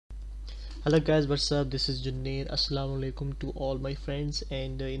Hello guys, what's up? This is Junaid. Assalamu alaikum to all my friends,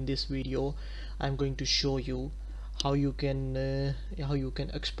 and in this video I'm going to show you how you can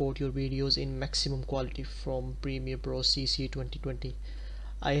export your videos in maximum quality from Premiere Pro CC 2020.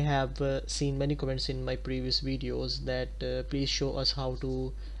 I have seen many comments in my previous videos that please show us how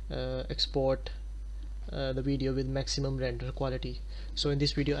to export the video with maximum render quality. So in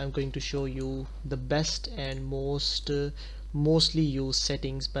this video I'm going to show you the best and mostly used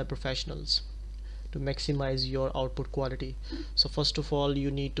settings by professionals to maximize your output quality. So first of all, you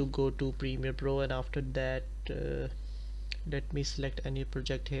need to go to Premiere Pro, and after that let me select any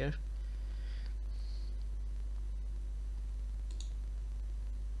project here.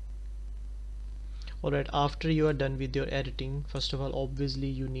 Alright, after you are done with your editing, first of all, obviously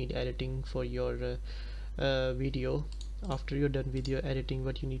you need editing for your video. After you're done with your editing,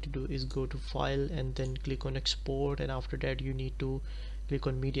 what you need to do is go to file and then click on export, and after that you need to click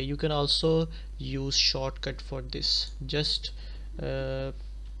on media. You can also use shortcut for this. Just press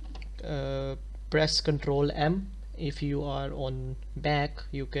Ctrl M. If you are on Mac,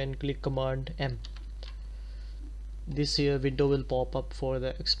 you can click Command M. This here window will pop up for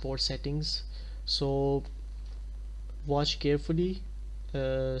the export settings, so watch carefully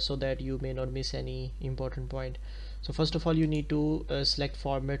so that you may not miss any important point. So first of all, you need to select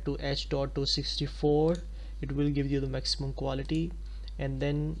format to H.264. It will give you the maximum quality, and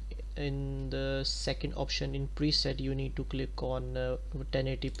then in the second option in preset you need to click on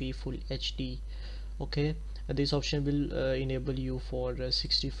 1080p full HD. Okay, this option will enable you for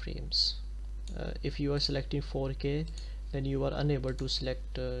 60 frames. If you are selecting 4K, then you are unable to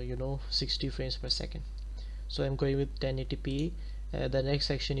select 60 frames per second. So I'm going with 1080p. The next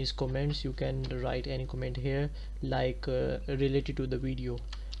section is comments. You can write any comment here, like related to the video,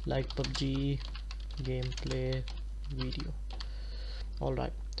 like PUBG gameplay video.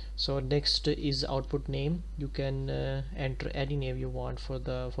 Alright, so next is output name. You can enter any name you want for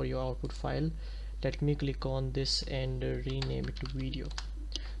your output file. Let me click on this and rename it to video.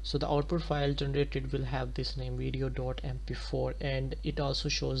 So the output file generated will have this name, video.mp4, and it also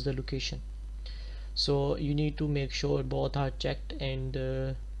shows the location. So you need to make sure both are checked, and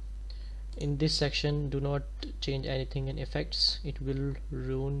in this section do not change anything in effects. It will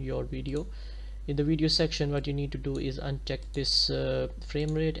ruin your video. In the video section, what you need to do is uncheck this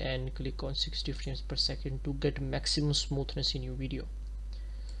frame rate and click on 60 frames per second to get maximum smoothness in your video.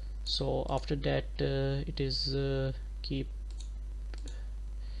 So after that it is keep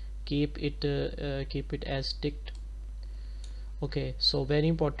it as ticked. Okay, so very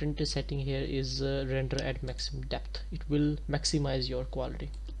important setting here is render at maximum depth. It will maximize your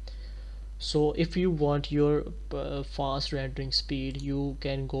quality. So if you want your fast rendering speed, you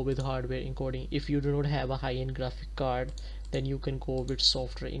can go with hardware encoding. If you do not have a high-end graphic card, then you can go with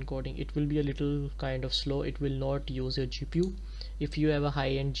software encoding. It will be a little kind of slow. It will not use your GPU. If you have a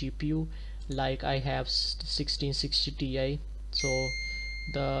high-end GPU, like I have 1660 Ti, so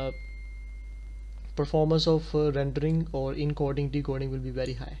the performance of rendering or encoding decoding will be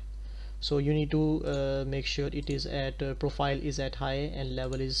very high. So you need to make sure it is at profile is at high and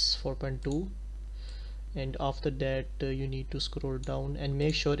level is 4.2, and after that you need to scroll down and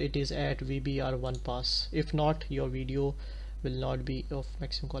make sure it is at VBR1 pass. If not, your video will not be of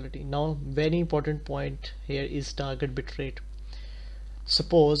maximum quality. Now very important point here is target bitrate.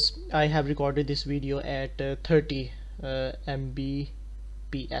 Suppose I have recorded this video at 30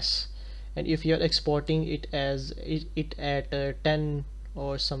 Mbps, and if you are exporting it as it at 10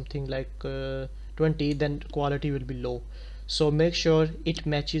 or something like 20, then quality will be low. So make sure it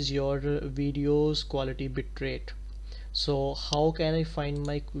matches your video's quality bitrate. So how can I find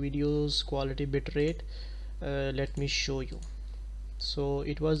my video's quality bitrate? Let me show you. So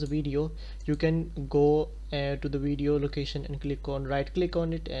it was the video. You can go to the video location and right click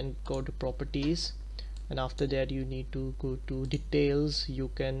on it and go to properties, and after that you need to go to details. You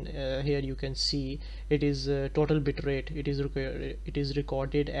can here you can see it is total bitrate. It is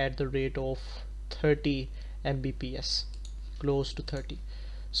recorded at the rate of 30 Mbps, close to 30.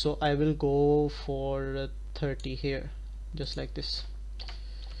 So I will go for 30 here, just like this.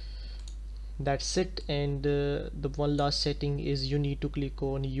 That's it. And the one last setting is you need to click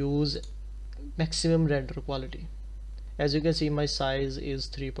on use maximum render quality. As you can see, my size is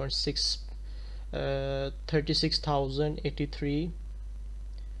 3.6 36,083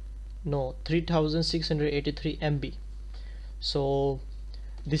 no 3683 MB. So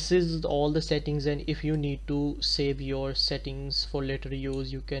this is all the settings, and if you need to save your settings for later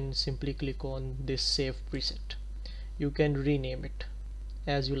use, you can simply click on this save preset. You can rename it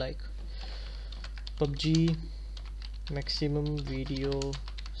as you like. PUBG maximum video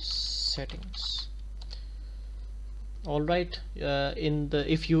settings. Alright,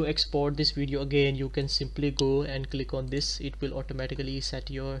 if you export this video again, you can simply go and click on this. It will automatically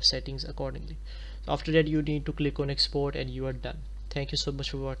set your settings accordingly. After that, you need to click on export and you are done. Thank you so much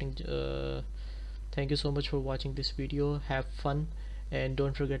for watching. Thank you so much for watching this video. Have fun and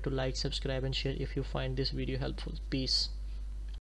don't forget to like, subscribe and share if you find this video helpful. Peace.